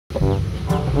Bây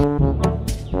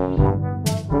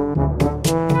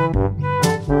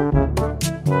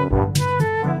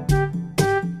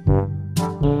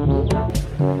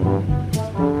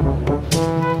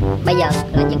giờ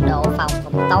là nhiệt độ phòng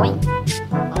cũng tối,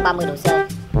 khoảng 30 độ C.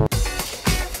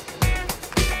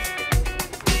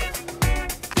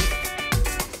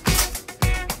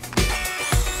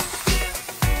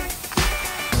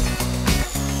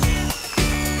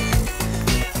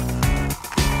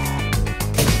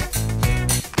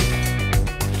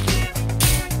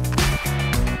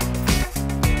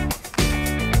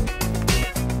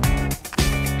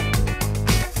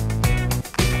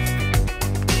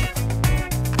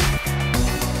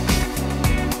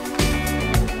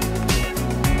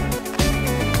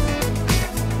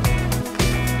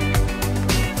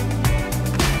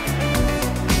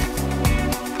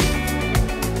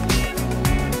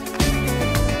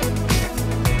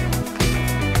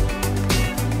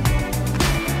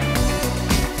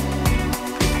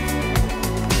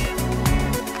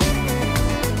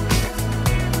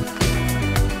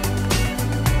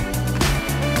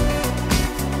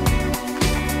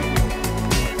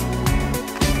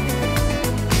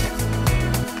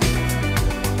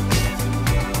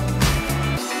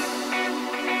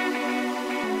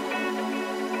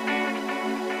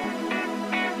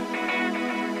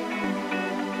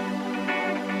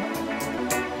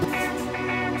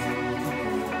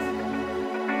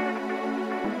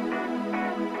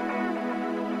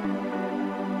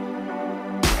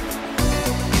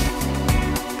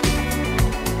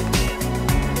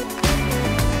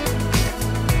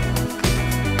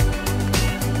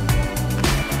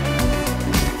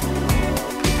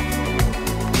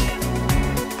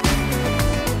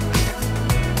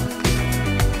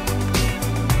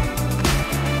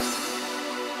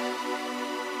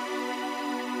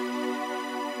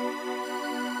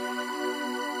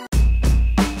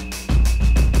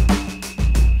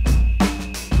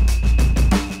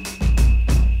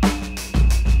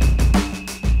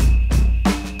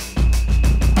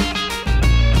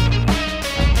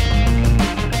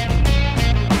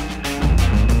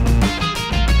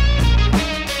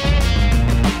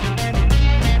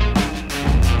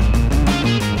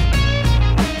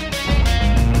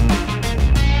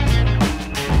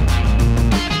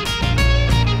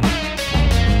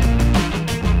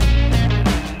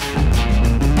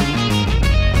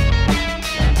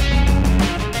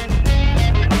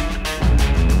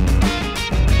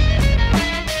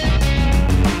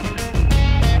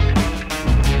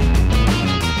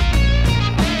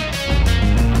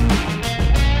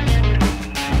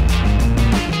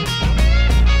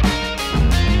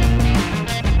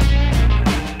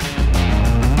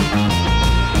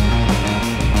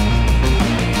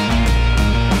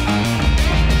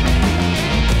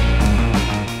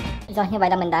 Rồi, như vậy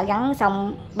là mình đã gắn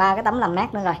xong 3 cái tấm làm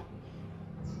mát nữa rồi.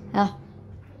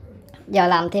 Giờ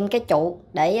làm thêm cái trụ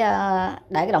để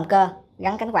cái động cơ,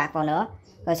 gắn cánh quạt vào nữa.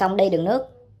 Rồi xong đi đường nước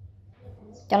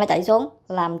cho nó chảy xuống,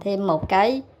 làm thêm một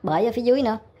cái bể ở phía dưới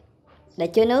nữa để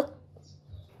chứa nước.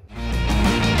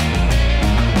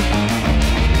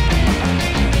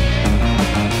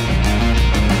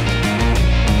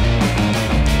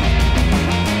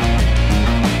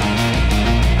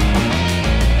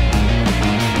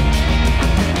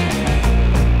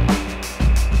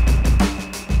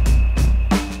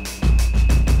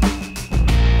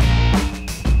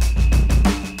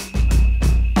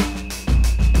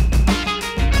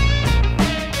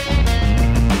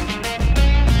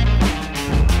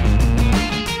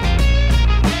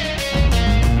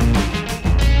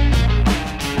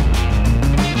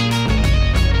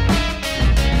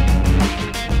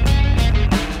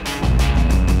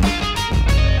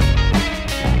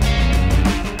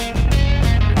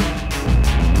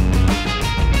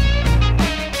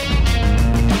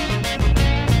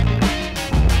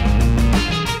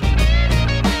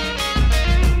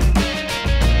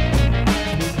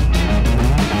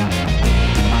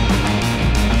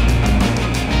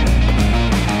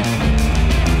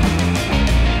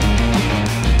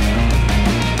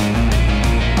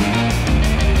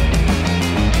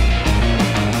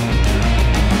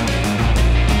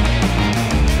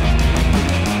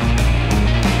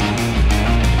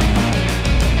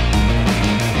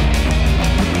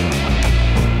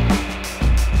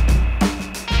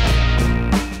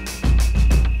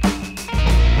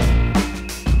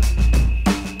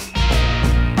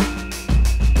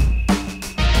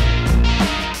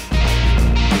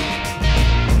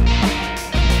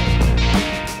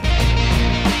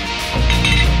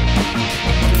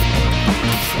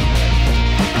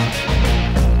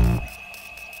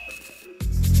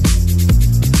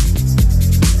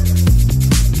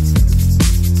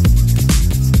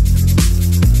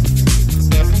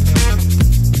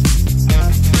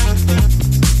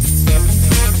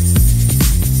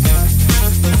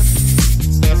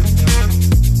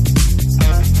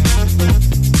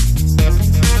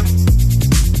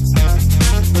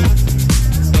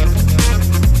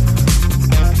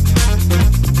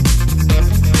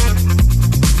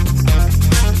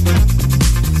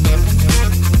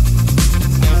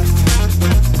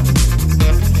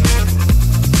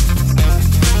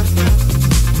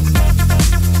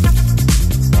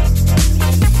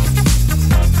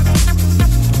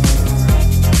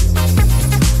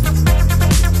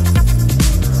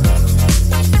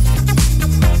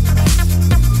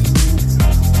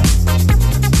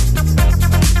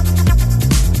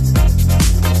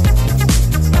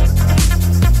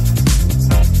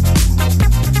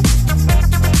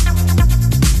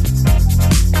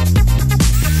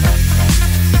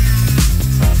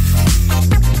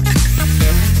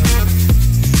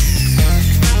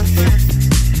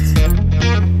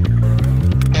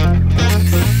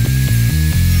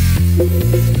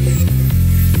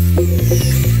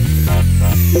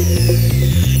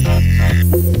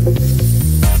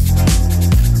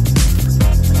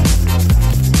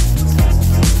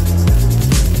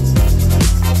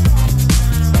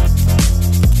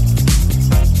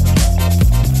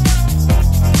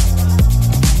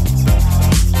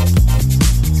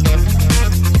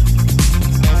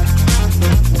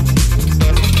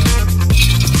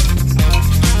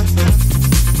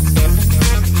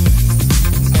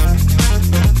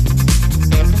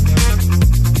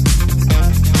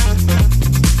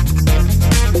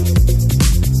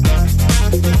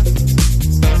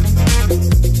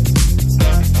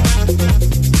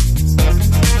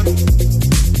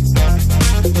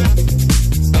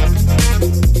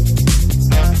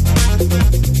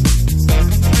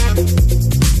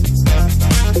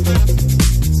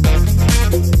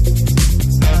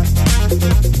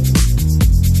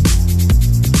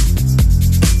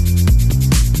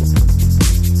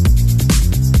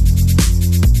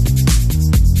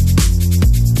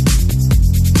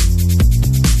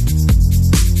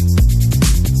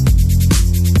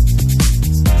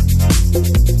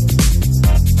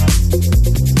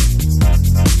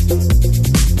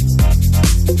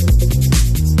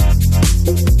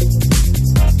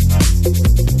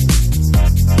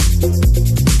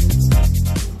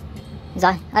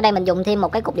 Rồi, ở đây mình dùng thêm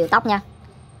một cái cục điều tóc nha,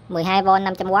 12V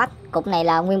 500W. Cục này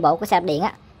là nguyên bộ của xe đạp điện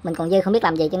á, mình còn dư không biết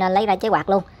làm gì cho nên lấy ra chế quạt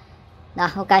luôn. Rồi,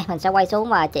 ok, mình sẽ quay xuống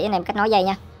và chỉ anh em cách nối dây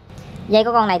nha. Dây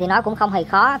của con này thì nói cũng không hề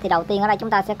khó. Thì đầu tiên ở đây chúng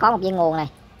ta sẽ có một dây nguồn này.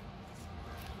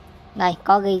 Đây,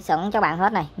 có ghi sẵn cho bạn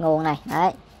hết này, nguồn này,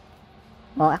 đấy.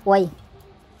 Nguồn ắc quy.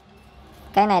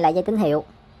 Cái này là dây tín hiệu.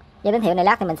 Dây tín hiệu này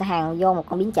lát thì mình sẽ hàn vô một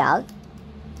con biến chở.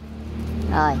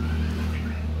 Rồi.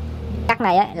 Cắt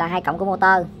này á, là 2 cộng của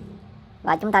motor.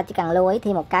 Và chúng ta chỉ cần lưu ý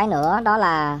thêm một cái nữa, đó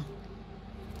là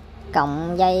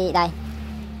cộng dây đây.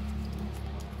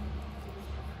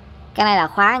 Cái này là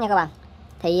khóa nha các bạn.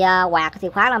 Thì quạt thì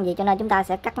khóa làm gì cho nên chúng ta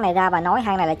sẽ cắt này ra và nối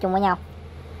hai này lại chung với nhau.